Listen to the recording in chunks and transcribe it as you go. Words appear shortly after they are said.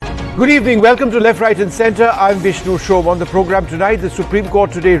Good evening. Welcome to Left, Right and Centre. I'm Vishnu Shom. On the programme tonight, the Supreme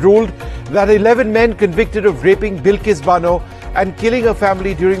Court today ruled that 11 men convicted of raping Bilkis Bano and killing her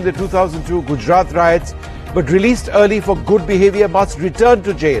family during the 2002 Gujarat riots, but released early for good behaviour, must return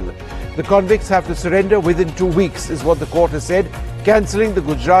to jail. The convicts have to surrender within 2 weeks, is what the court has said, cancelling the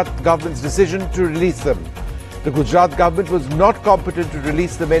Gujarat government's decision to release them. The Gujarat government was not competent to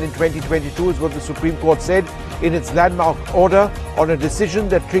release the men in 2022, is what the Supreme Court said in its landmark order on a decision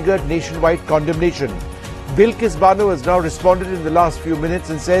that triggered nationwide condemnation. Bilkis Bano has now responded in the last few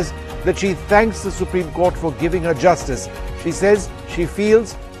minutes and says that she thanks the Supreme Court for giving her justice. She says she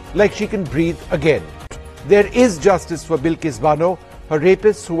feels like she can breathe again. There is justice for Bilkis Bano. Her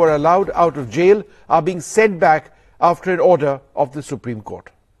rapists who were allowed out of jail are being sent back after an order of the Supreme Court.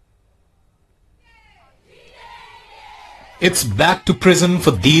 It's back to prison for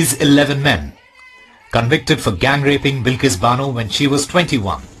these 11 men, convicted for gang raping Bilkis Bano when she was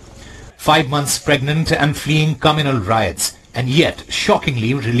 21, 5 months pregnant and fleeing communal riots, and yet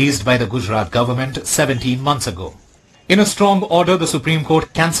shockingly released by the Gujarat government 17 months ago. In a strong order, the Supreme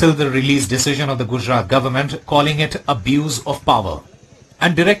Court cancelled the release decision of the Gujarat government, calling it abuse of power,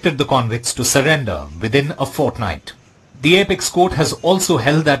 and directed the convicts to surrender within a fortnight. The apex court has also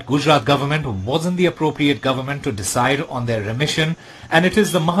held that Gujarat government wasn't the appropriate government to decide on their remission, and it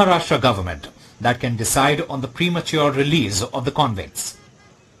is the Maharashtra government that can decide on the premature release of the convicts.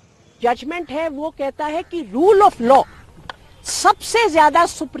 Judgment है वो कहता है कि rule of law सबसे ज़्यादा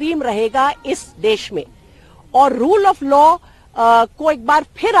supreme रहेगा इस देश में, और rule of law को एक बार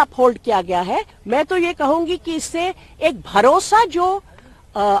फिर uphold किया गया है. मैं तो ये कहूँगी कि इससे एक भरोसा जो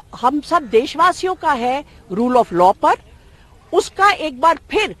हम सब देशवासियों का है rule of law पर, उसका एक बार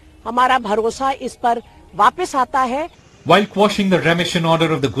फिर हमारा भरोसा इस पर वापस आता है. While quashing the remission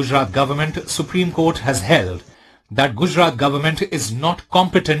order of the Gujarat government, Supreme Court has held that Gujarat government is not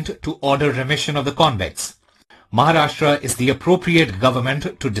competent to order remission of the convicts. Maharashtra is the appropriate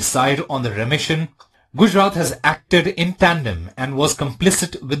government to decide on the remission. Gujarat has acted in tandem and was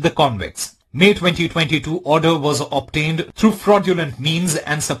complicit with the convicts. May 2022 order was obtained through fraudulent means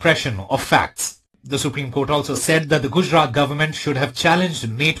and suppression of facts. The Supreme Court also said that the Gujarat government should have challenged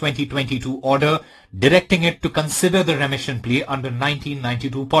May 2022 order, directing it to consider the remission plea under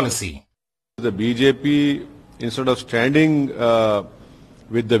 1992 policy. The BJP, instead of standing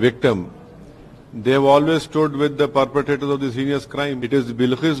with the victim, they have always stood with the perpetrators of this heinous crime. It is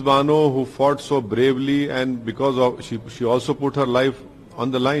Bilkis Bano who fought so bravely, and because of she also put her life on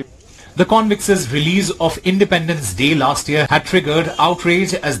the line. The convicts' release of Independence Day last year had triggered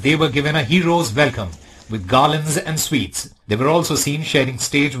outrage as they were given a hero's welcome with garlands and sweets. They were also seen sharing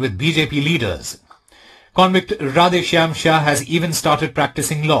stage with BJP leaders. Convict Radheshyam Shah has even started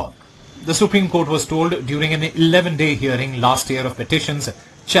practicing law. The Supreme Court was told during an 11-day hearing last year of petitions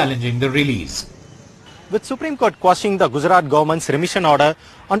challenging the release. With Supreme Court quashing the Gujarat government's remission order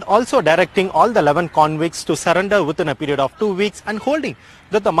and also directing all the 11 convicts to surrender within a period of 2 weeks, and holding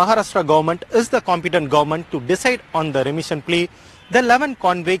that the Maharashtra government is the competent government to decide on the remission plea, the 11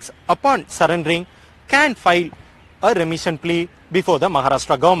 convicts upon surrendering can file a remission plea before the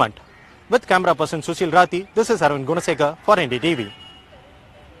Maharashtra government. With camera person Sushil Rathi, this is Arvind Gunasekar for NDTV.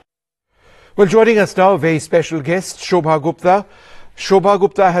 Well, joining us now, a very special guest, Shobha Gupta. Shobha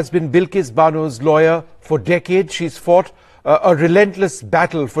Gupta has been Bilkis Bano's lawyer for decades. She's fought a relentless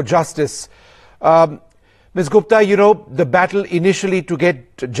battle for justice. Ms. Gupta, you know, the battle initially to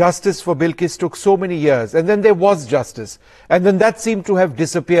get justice for Bilkis took so many years, and then there was justice. And then that seemed to have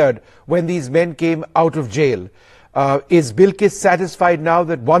disappeared when these men came out of jail. Is Bilkis satisfied now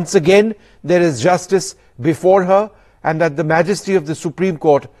that once again there is justice before her and that the majesty of the Supreme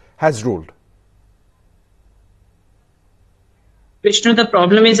Court has ruled? Vishnu, the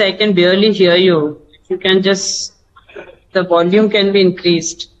problem is I can barely hear you. You can just, the volume can be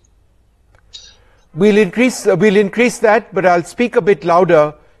increased. We'll increase that, but I'll speak a bit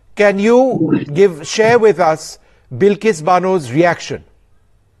louder. Can you share with us Bilkis Bano's reaction?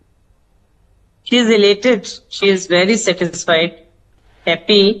 She is elated. She is very satisfied,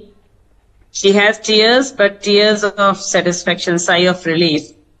 happy. She has tears, but tears of satisfaction, sigh of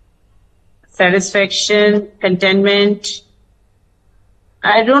relief. Satisfaction, contentment.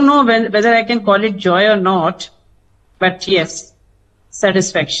 I don't know whether I can call it joy or not, but yes,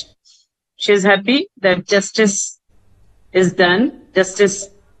 satisfaction. She is happy that justice is done, justice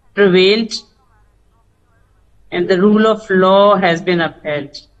prevailed, and the rule of law has been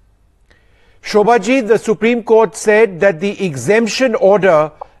upheld. Shobhaji, the Supreme Court said that the exemption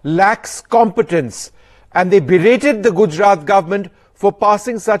order lacks competence, and they berated the Gujarat government for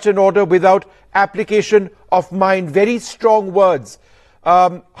passing such an order without application of mind. Very strong words.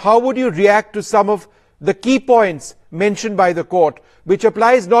 how would you react to some of the key points mentioned by the court, which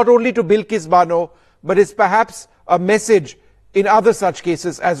applies not only to Bilkis Bano, but is perhaps a message in other such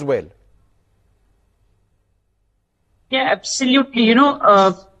cases as well? Yeah, absolutely.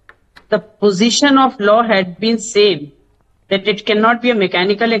 The position of law had been same, that it cannot be a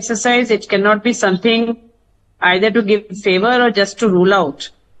mechanical exercise. It cannot be something either to give favor or just to rule out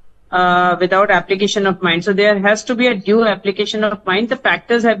without application of mind. So there has to be a due application of mind. The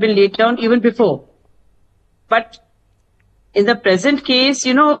factors have been laid down even before. But in the present case,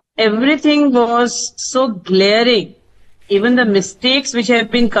 everything was so glaring. Even the mistakes which have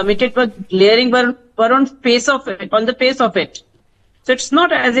been committed were glaring, were on the face of it. So it's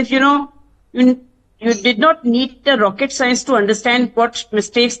not as if, you did not need the rocket science to understand what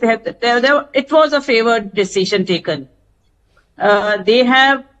mistakes they had. It was a favored decision taken.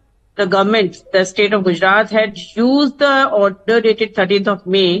 The government, the state of Gujarat, had used the order dated 13th of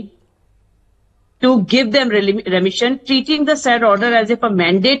May to give them remission, treating the said order as if a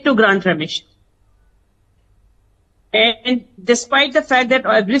mandate to grant remission. And despite the fact that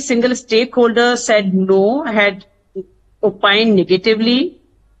every single stakeholder said no, had opined negatively,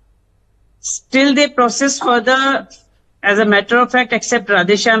 still they processed further. As a matter of fact, except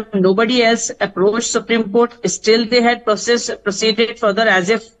Radheshyam, nobody else approached Supreme Court. Still they had proceeded further as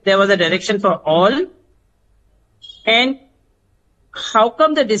if there was a direction for all. And how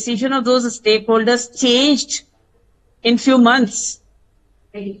come the decision of those stakeholders changed in few months?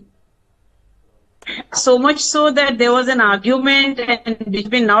 So much so that there was an argument and which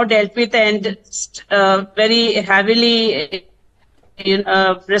been now dealt with and very heavily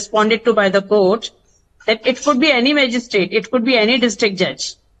responded to by the court, that it could be any magistrate, it could be any district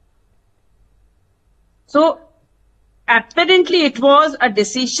judge. So apparently it was a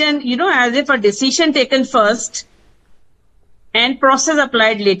decision, as if a decision taken first and process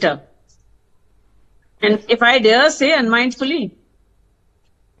applied later. And if I dare say, unmindfully.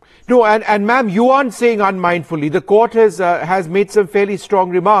 No, and ma'am, you aren't saying unmindfully. The court has made some fairly strong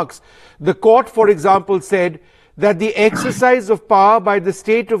remarks. The court, for example, said that the exercise of power by the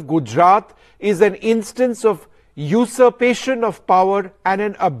state of Gujarat is an instance of usurpation of power and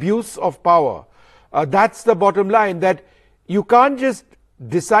an abuse of power. That's the bottom line, that you can't just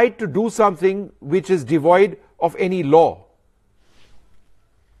decide to do something which is devoid of any law.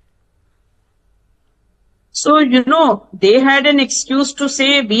 So, they had an excuse to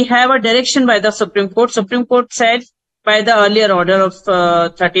say we have a direction by the Supreme Court. Supreme Court said by the earlier order of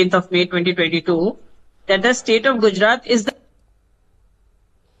 13th of May 2022 that the state of Gujarat is the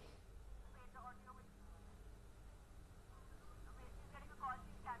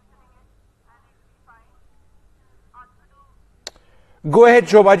Go ahead,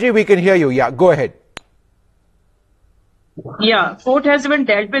 Shobhaji, we can hear you. Yeah, go ahead. Yeah, court has even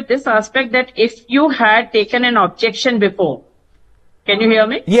dealt with this aspect that if you had taken an objection before, can you hear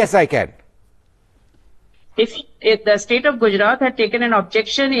me? Yes, I can. If the state of Gujarat had taken an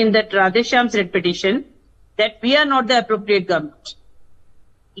objection in that Radheshyam's writ petition that we are not the appropriate government,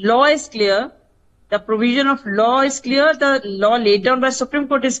 law is clear, the provision of law is clear, the law laid down by Supreme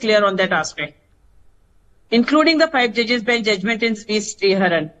Court is clear on that aspect, including the 5 judges bench judgment in V.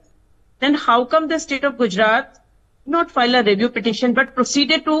 Sriharan. Then how come the state of Gujarat not file a review petition but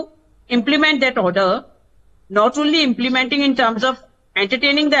proceeded to implement that order, not only implementing in terms of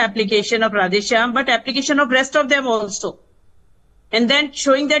entertaining the application of Radheshyam, but application of rest of them also, and then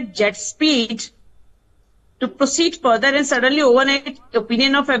showing that jet speed to proceed further, and suddenly overnight the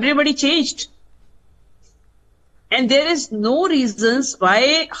opinion of everybody changed. And there is no reasons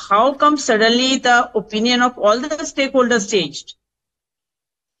why, how come suddenly the opinion of all the stakeholders changed.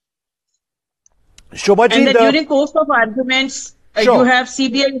 Shobhaji, and then during course of arguments, sure, you have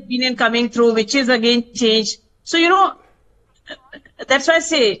CBI opinion coming through, which is again changed. So, that's why I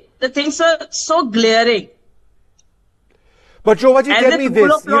say the things are so glaring. But Shobhaji, tell me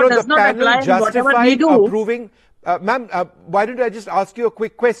this, the panel justified approving, ma'am, why don't I just ask you a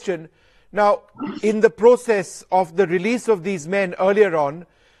quick question? Now, in the process of the release of these men earlier on,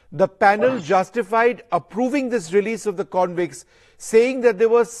 the panel justified approving this release of the convicts, saying that there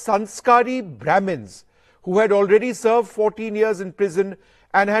were sanskari Brahmins who had already served 14 years in prison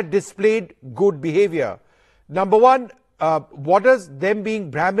and had displayed good behavior. Number one, what does them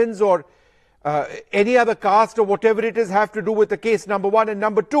being Brahmins or any other caste or whatever it is have to do with the case, number one? And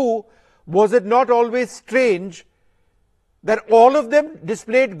number two, was it not always strange that all of them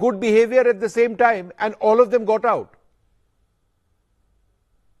displayed good behavior at the same time and all of them got out?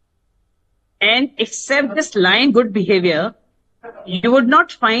 And except this line good behavior, you would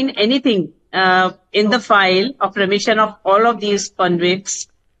not find anything in the file of remission of all of these convicts,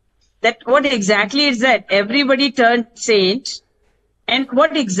 that what exactly is that everybody turned saint, and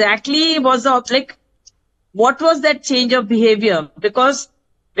what exactly was what was that change of behavior? Because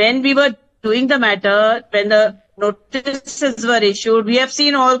when we were doing the matter, when the notices were issued, we have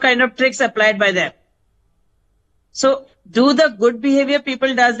seen all kind of tricks applied by them. So do the good behavior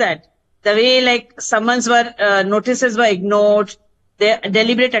people does that? The way notices were ignored, the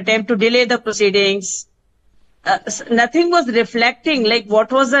deliberate attempt to delay the proceedings, nothing was reflecting,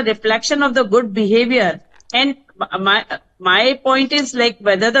 what was the reflection of the good behavior? And my point is,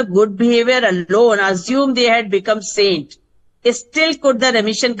 whether the good behavior alone, assume they had become saint, still could the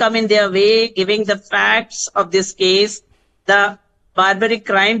remission come in their way, giving the facts of this case, the barbaric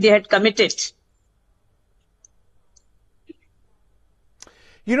crime they had committed?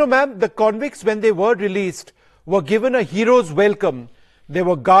 You know, ma'am, the convicts, when they were released, were given a hero's welcome. There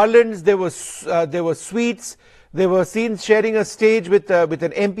were garlands, there were sweets, they were seen sharing a stage with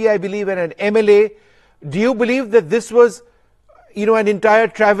an MP, I believe, and an MLA. Do you believe that this was, an entire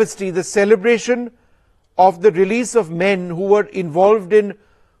travesty, the celebration of the release of men who were involved in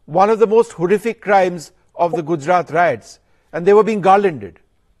one of the most horrific crimes of the Gujarat riots, and they were being garlanded?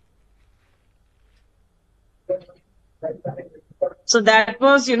 So that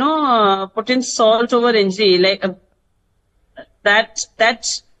was, putting salt over injury,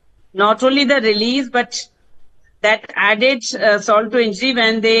 that not only the release, but that added salt to injury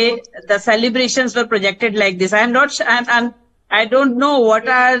when the celebrations were projected like this. I don't know what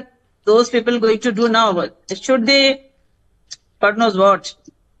are those people going to do now. Should they, God knows what.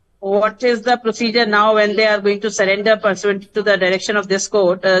 What is the procedure now when they are going to surrender pursuant to the direction of this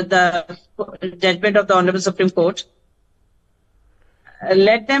court, the judgment of the Honorable Supreme Court?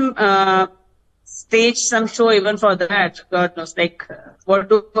 Let them stage some show even for that. God knows, what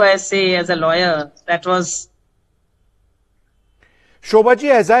do I say as a lawyer? That was...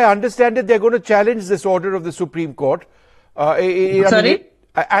 Shobhaji, as I understand it, they're going to challenge this order of the Supreme Court. Sorry?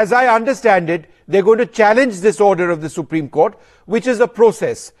 As I understand it, they're going to challenge this order of the Supreme Court, which is a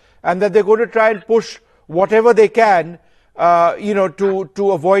process, and that they're going to try and push whatever they can,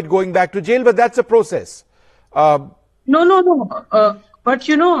 to avoid going back to jail. But that's a process. No. But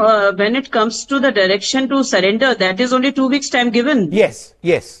when it comes to the direction to surrender, that is only 2 weeks time given. Yes.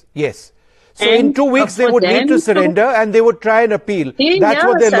 So in 2 weeks they would need to surrender and they would try and appeal. That's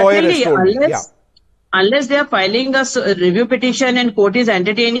what their lawyer has told me. Unless they are filing a review petition and court is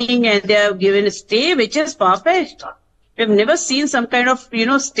entertaining and they are given a stay, which is far-fetched. We've never seen some kind of,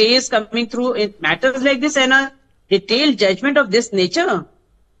 stays coming through in matters like this and a detailed judgment of this nature.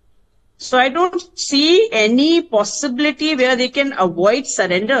 So I don't see any possibility where they can avoid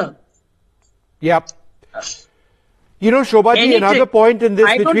surrender. Yep. Shobhaji, another point in this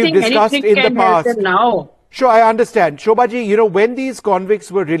which we've discussed in the past. Now. Sure, I understand. Shobhaji, when these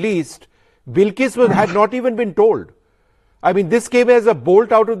convicts were released, Bilkis had not even been told. I mean, this came as a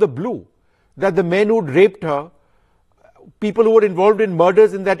bolt out of the blue, that the men who'd raped her, people who were involved in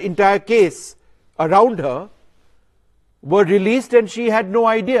murders in that entire case around her, were released and she had no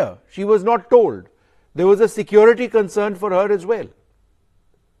idea. She was not told. There was a security concern for her as well.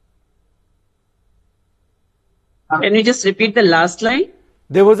 Can you just repeat the last line?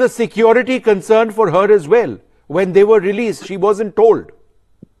 There was a security concern for her as well. When they were released, she wasn't told.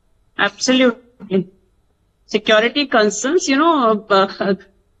 Absolutely. Security concerns, they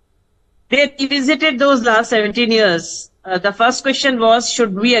revisited those last 17 years. The first question was,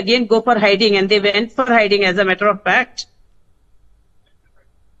 should we again go for hiding? And they went for hiding as a matter of fact.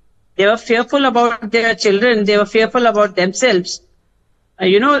 They were fearful about their children. They were fearful about themselves.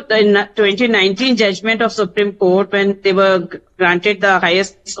 The 2019 judgment of Supreme Court, when they were granted the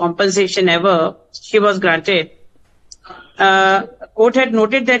highest compensation ever, she was granted. Court had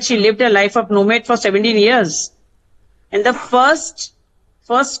noted that she lived a life of nomad for 17 years. And the first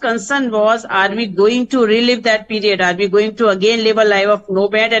concern was, are we going to relive that period? Are we going to again live a life of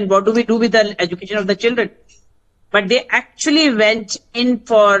nomad? And what do we do with the education of the children? But they actually went in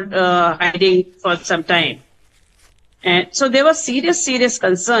for hiding for some time. And so there was serious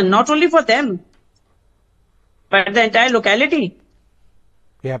concern, not only for them, but the entire locality.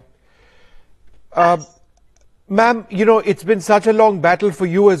 Yeah. Ma'am, it's been such a long battle for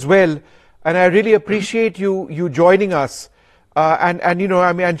you as well. And I really appreciate you joining us.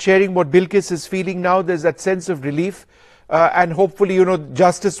 And sharing what Bilkis is feeling now. There's that sense of relief. And hopefully,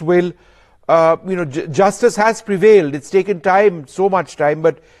 justice will, justice has prevailed. It's taken time, so much time,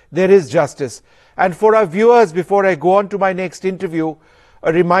 but there is justice. And for our viewers, before I go on to my next interview,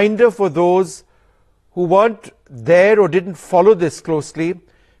 a reminder for those who weren't there or didn't follow this closely,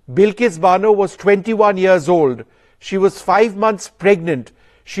 Bilkis Bano was 21 years old. She was 5 months pregnant.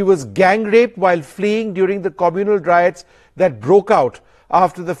 She was gang raped while fleeing during the communal riots that broke out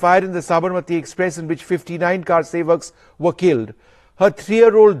after the fire in the Sabarmati Express, in which 59 car sevaks were killed. Her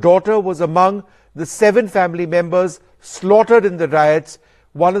 3-year-old daughter was among the 7 family members slaughtered in the riots,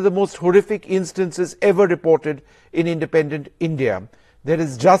 one of the most horrific instances ever reported in independent India. There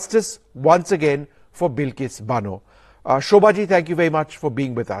is justice once again for Bilkis Bano. Shobhaji, thank you very much for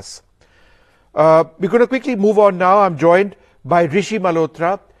being with us. We're going to quickly move on now. I'm joined by Rishi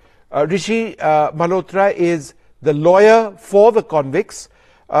Malhotra. Rishi Malhotra is the lawyer for the convicts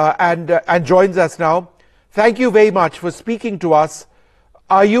and joins us now. Thank you very much for speaking to us.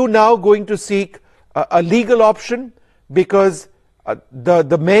 Are you now going to seek a legal option because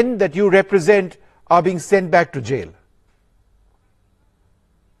the men that you represent are being sent back to jail?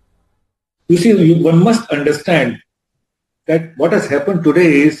 You see, one must understand that what has happened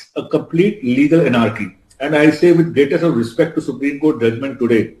today is a complete legal anarchy. And I say with greatest of respect to Supreme Court judgment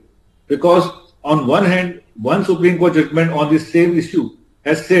today, because on one hand, one Supreme Court judgment on this same issue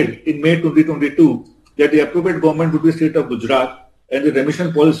has said in May 2022 that the appropriate government would be state of Gujarat and the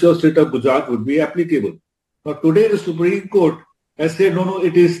remission policy of state of Gujarat would be applicable. Now today the Supreme Court has said no,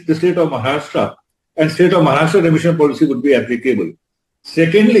 it is the state of Maharashtra and state of Maharashtra remission policy would be applicable.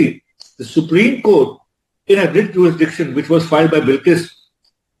 Secondly, the Supreme Court in a writ jurisdiction which was filed by Bilkis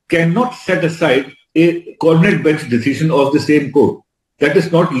cannot set aside a coordinate bench decision of the same court. That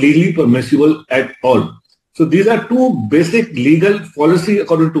is not legally permissible at all. So these are two basic legal policy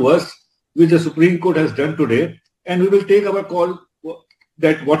according to us which the Supreme Court has done today, and we will take our call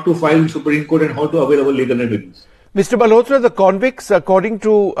that what to file in Supreme Court and how to avail our legal remedies. Mr. Malhotra, the convicts, according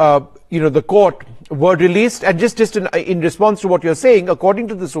to the court, were released, and just in response to what you're saying, according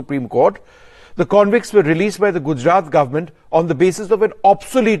to the Supreme Court, the convicts were released by the Gujarat government on the basis of an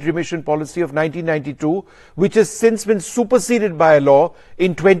obsolete remission policy of 1992, which has since been superseded by a law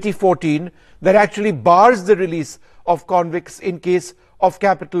in 2014 that actually bars the release of convicts in case of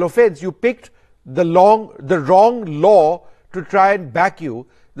capital offence. You picked the wrong law to try and back you.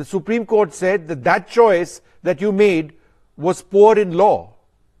 The Supreme Court said that choice that you made was poor in law.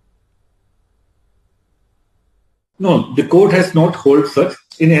 No, the court has not held such.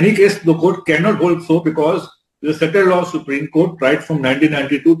 In any case, the court cannot hold so because the settled law Supreme Court, right from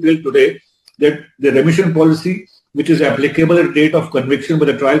 1992 till today, that the remission policy, which is applicable at the date of conviction by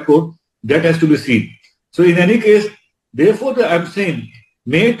the trial court, that has to be seen. So in any case, therefore, I'm saying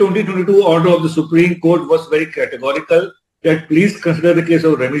May 2022 order of the Supreme Court was very categorical that please consider the case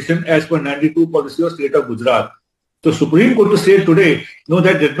of remission as per 92 policy of state of Gujarat. So Supreme Court to say today, no,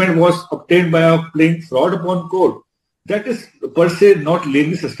 that judgment was obtained by playing fraud upon court. That is per se not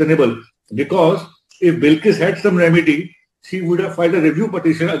legally sustainable, because if Bilkis had some remedy, she would have filed a review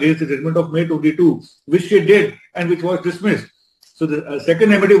petition against the judgment of May 22, which she did and which was dismissed. So the second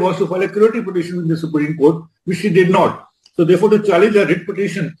remedy was to file a curative petition in the Supreme Court, which she did not. So therefore, to challenge a writ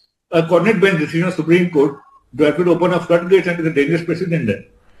petition, a coordinate bench decision of Supreme Court, that would open a floodgates and is a dangerous precedent there.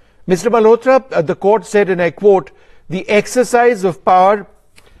 Mr. Malhotra, the court said, and I quote, the exercise of power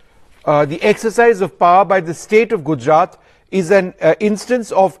by the state of Gujarat is an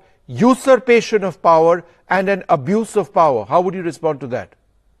instance of usurpation of power and an abuse of power. How would you respond to that?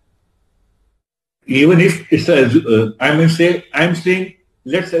 Even if it's I'm saying,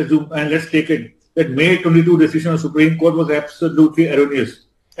 let's assume and let's take it that May 22 decision of Supreme Court was absolutely erroneous,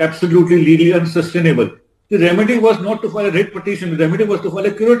 absolutely legally unsustainable. The remedy was not to file a writ petition. The remedy was to file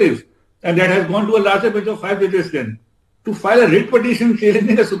a curative, and that has gone to a larger bench of 5 judges then. To file a writ petition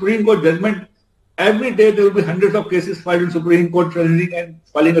challenging a Supreme Court judgment, every day there will be hundreds of cases filed in Supreme Court challenging and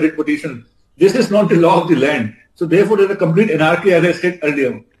filing a writ petition. This is not the law of the land. So therefore, there is a complete anarchy, as I said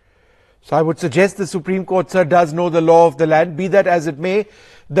earlier. So I would suggest the Supreme Court, sir, does know the law of the land. Be that as it may,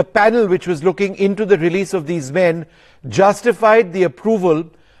 the panel which was looking into the release of these men justified the approval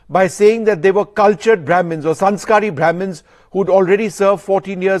by saying that they were cultured Brahmins or Sanskari Brahmins who'd already served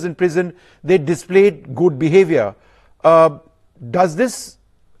 14 years in prison. They displayed good behavior. Does this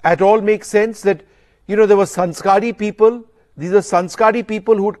at all make sense that, there were Sanskari people, these are Sanskari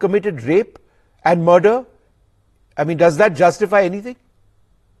people who'd committed rape and murder? I mean, does that justify anything?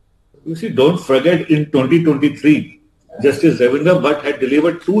 You see, don't forget in 2023, Justice Ravindra Bhatt had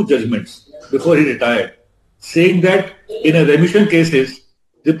delivered 2 judgments before he retired, saying that in a remission cases,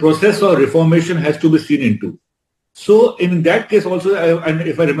 the process of reformation has to be seen into. So in that case also, and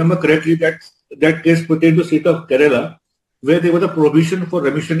if I remember correctly, that case pertained to the state of Kerala, where there was a provision for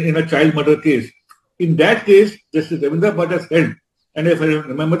remission in a child murder case. In that case, Justice Ravindra Bhatt has held, and if I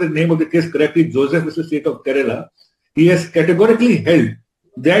remember the name of the case correctly, Joseph is the state of Kerala, he has categorically held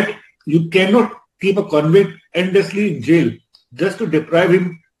that you cannot keep a convict endlessly in jail just to deprive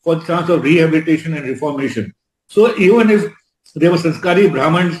him for the chance of rehabilitation and reformation. So even if they were Sanskari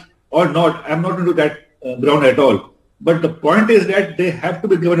Brahmins or not, I'm not into that ground at all. But the point is that they have to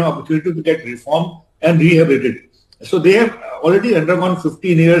be given an opportunity to get reformed and rehabilitated. So they have already undergone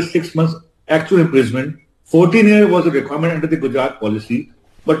 15 years, 6 months actual imprisonment. 14 years was a requirement under the Gujarat policy.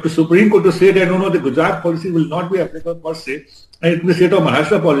 But the Supreme Court to say that no, the Gujarat policy will not be applicable per se, and it will be state of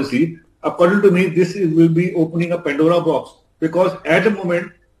Maharashtra policy, according to me, this will be opening a Pandora box. Because at the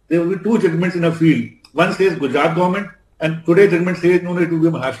moment, there will be two judgments in a field. One says Gujarat government, and today's judgment says no, it will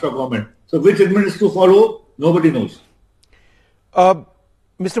be Maharashtra government. So which judgment is to follow, nobody knows. Mr.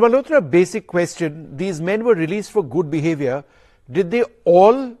 Malhotra, basic question. These men were released for good behavior. Did they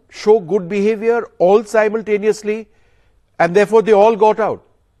all show good behavior, all simultaneously, and therefore they all got out?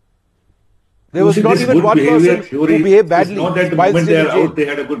 There was not even one person who behaved badly. It's not that the moment they are out, they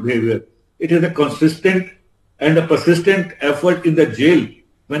had a good behavior. It is a consistent and a persistent effort in the jail,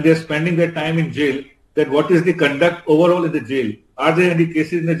 when they are spending their time in jail, that what is the conduct overall in the jail? Are there any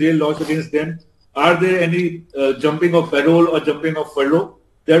cases in the jail lodged against them? Are there any jumping of parole or jumping of furlough?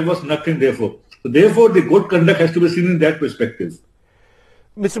 There was nothing therefore. So therefore, the good conduct has to be seen in that perspective.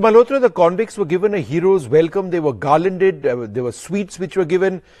 Mr. Malhotra, the convicts were given a hero's welcome. They were garlanded. There were sweets which were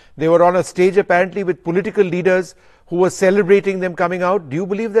given. They were on a stage apparently with political leaders who were celebrating them coming out. Do you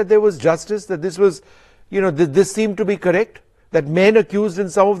believe that there was justice, that this was, this seemed to be correct? That men accused in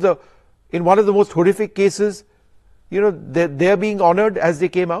in one of the most horrific cases, they're being honored as they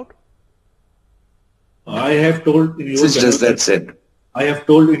came out? I have told in your channel, that said. I have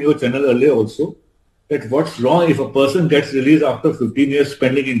told in your channel earlier also that what's wrong if a person gets released after 15 years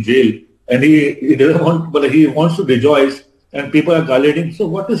spending in jail and he doesn't want, but he wants to rejoice and people are garlanding. So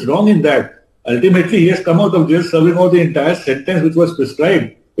what is wrong in that? Ultimately, he has come out of jail serving out the entire sentence which was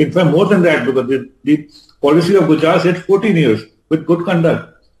prescribed. In fact, more than that, because the policy of Gujarat said 14 years with good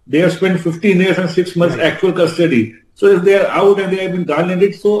conduct. They have spent 15 years and 6 months actual custody. So if they are out and they have been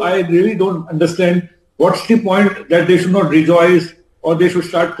garlanded, so I really don't understand what's the point that they should not rejoice or they should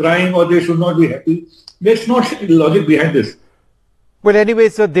start crying or they should not be happy. There's no logic behind this. Well, anyway,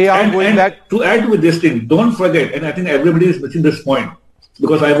 sir, they are going back. To add with this thing, don't forget, and I think everybody is missing this point,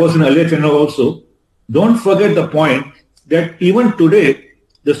 because I was in earlier channel also, don't forget the point that even today,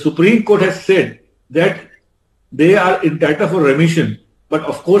 the Supreme Court has said that they are entitled for remission, but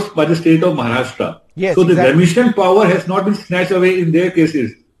of course by the state of Maharashtra. Yes, so the remission power has not been snatched away in their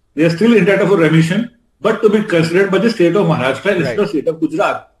cases. They are still entitled for remission, but to be considered by the state of Maharashtra instead of state of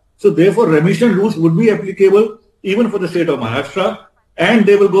Gujarat. So therefore, remission rules would be applicable even for the state of Maharashtra, and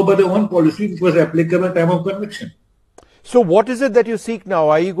they will go by their own policy which was applicable at the time of conviction. So what is it that you seek now?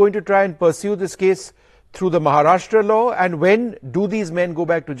 Are you going to try and pursue this case through the Maharashtra law? And when do these men go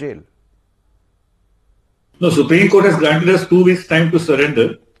back to jail? No, Supreme Court has granted us 2 weeks time to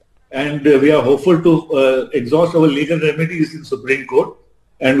surrender, and we are hopeful to exhaust our legal remedies in Supreme Court,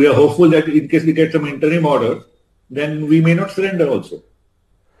 and we are hopeful that in case we get some interim order, then we may not surrender also.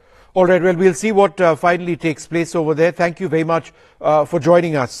 All right, well, we'll see what finally takes place over there. Thank you very much for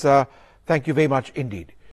joining us. Thank you very much indeed.